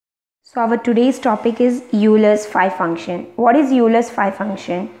So our today's topic is Euler's phi function. What is Euler's phi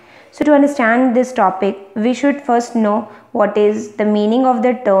function? So to understand this topic, we should first know what is the meaning of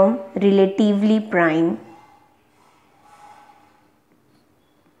the term relatively prime.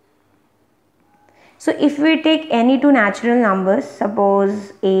 So if we take any two natural numbers,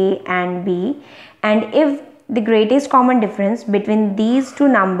 suppose A and B, and if the greatest common difference between these two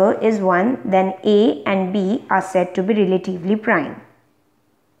numbers is 1, then A and B are said to be relatively prime.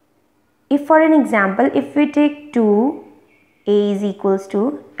 If for an example, if we take 2, A is equals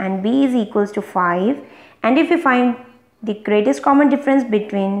to and B is equals to 5, and if we find the greatest common difference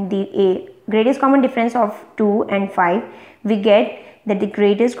between the greatest common difference of 2 and 5, we get that the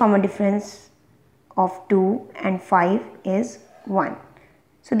greatest common difference of 2 and 5 is 1.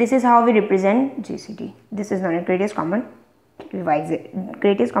 So this is how we represent GCD. This is not a greatest common divisor.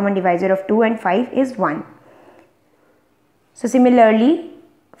 Greatest common divisor of 2 and 5 is 1. So similarly,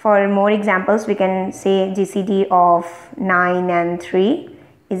 for more examples, we can say GCD of 9 and 3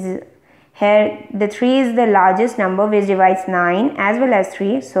 is here. The 3 is the largest number which divides 9 as well as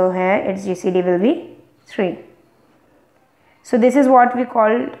 3. So here its GCD will be 3. So this is what we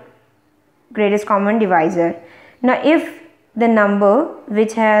call greatest common divisor. Now if the number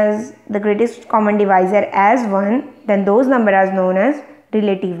which has the greatest common divisor as 1, then those numbers are known as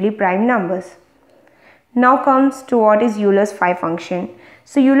relatively prime numbers. Now comes to what is Euler's phi function.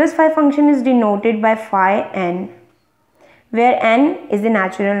 So Euler's phi function is denoted by phi n, where n is the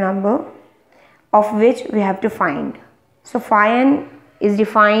natural number of which we have to find. So phi n is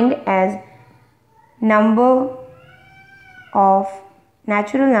defined as number of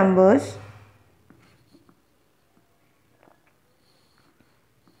natural numbers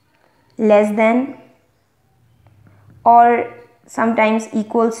less than or sometimes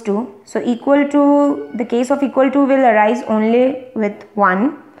equals to. So equal to, the case of equal to will arise only with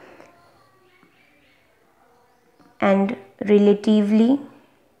 1, and relatively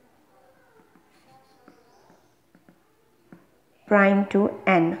prime to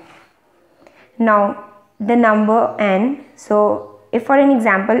n. Now the number n, so if for an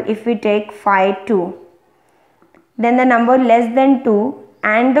example, if we take phi 2, then the number less than 2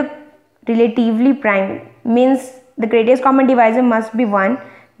 and the relatively prime means the greatest common divisor must be 1,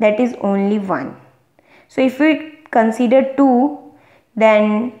 that is only 1. So if we consider 2,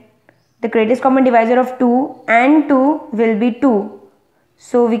 then the greatest common divisor of 2 and 2 will be 2.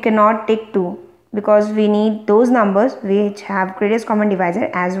 So we cannot take 2 because we need those numbers which have greatest common divisor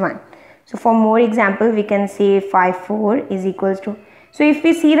as 1. So for more example, we can say phi 4 is equals to, so if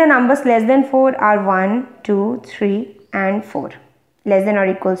we see the numbers less than 4 are 1, 2, 3 and 4, less than or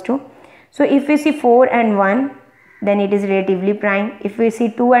equals to. So if we see 4 and 1, then it is relatively prime. If we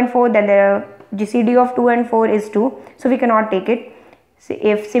see 2 and 4, then the GCD of 2 and 4 is 2. So we cannot take it. So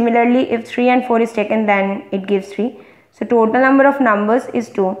if similarly, if 3 and 4 is taken, then it gives 3. So total number of numbers is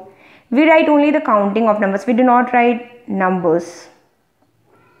 2. We write only the counting of numbers. We do not write numbers.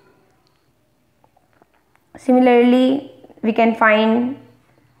 Similarly, we can find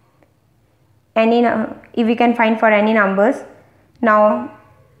any, if we can find for any numbers. Now,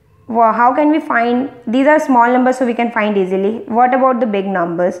 how can we find? These are small numbers, so we can find easily. What about the big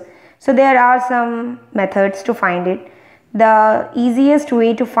numbers? So there are some methods to find it. The easiest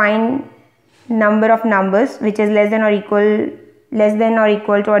way to find number of numbers which is less than or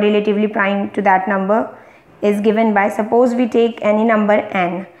equal to or relatively prime to that number is given by, suppose we take any number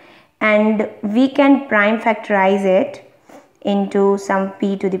n and we can prime factorize it into some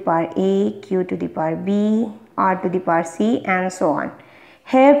p to the power a, q to the power b, r to the power c and so on.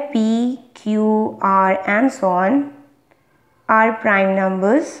 Here p, q, r and so on are prime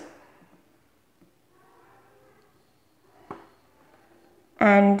numbers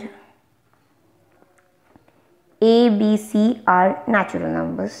and a, b, c are natural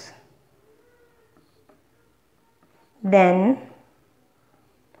numbers. Then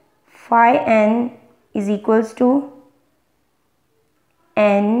phi n is equals to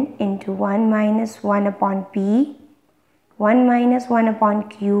n into 1 minus 1 upon p, 1 minus 1 upon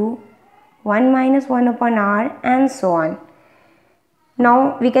q, 1 minus 1 upon r and so on.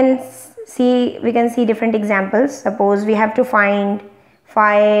 Now we can see different examples. Suppose we have to find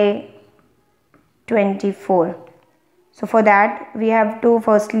phi 24. So for that we have to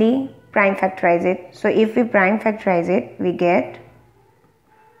firstly prime factorize it. So if we prime factorize it, we get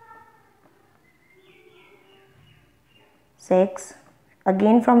 6.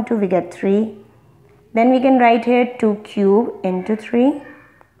 Again from 2 we get 3. Then we can write here 2 cube into 3.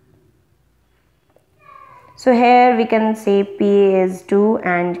 So here we can say p is 2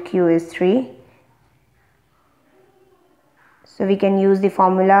 and q is 3. So we can use the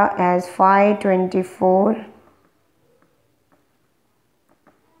formula as phi 24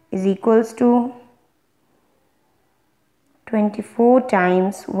 is equals to 24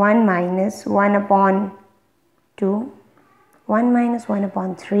 times 1 minus 1 upon 2, 1 minus 1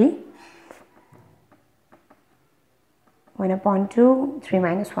 upon 3, 1 upon 2, 3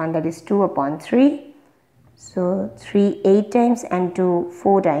 minus 1, that is 2 upon 3. So 3 8 times and 2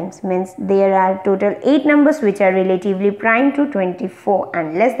 4 times, means there are total 8 numbers which are relatively prime to 24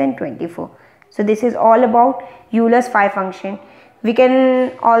 and less than 24. So this is all about Euler's phi function. We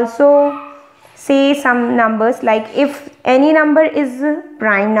can also say some numbers, like if any number is a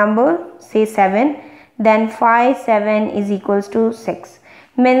prime number, say 7, then phi 7 is equals to 6,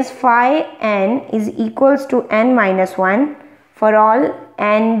 means phi n is equals to n minus 1 for all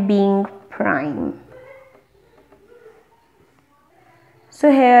n being prime. So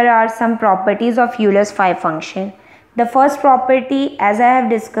here are some properties of Euler's phi function. The first property, as I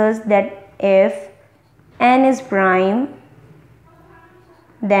have discussed, that if n is prime,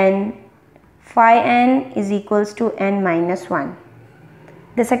 then phi n is equals to n minus 1.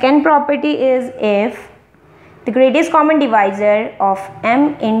 The second property is if the greatest common divisor of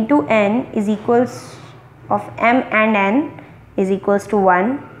m into n is equals of m and n is equals to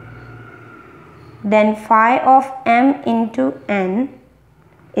 1, then phi of m into n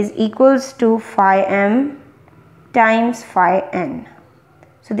is equals to phi m times phi n.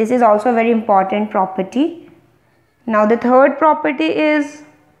 So this is also a very important property. Now the third property is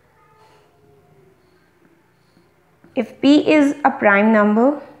if p is a prime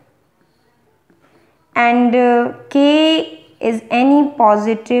number and k is any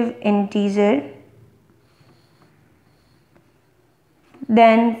positive integer,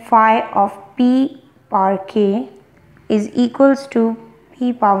 then phi of p power k is equals to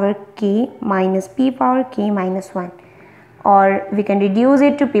p power k minus p power k minus 1, or we can reduce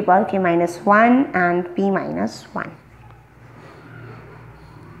it to p power k minus 1 and p minus 1.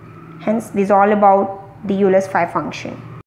 Hence this is all about the Euler's phi function.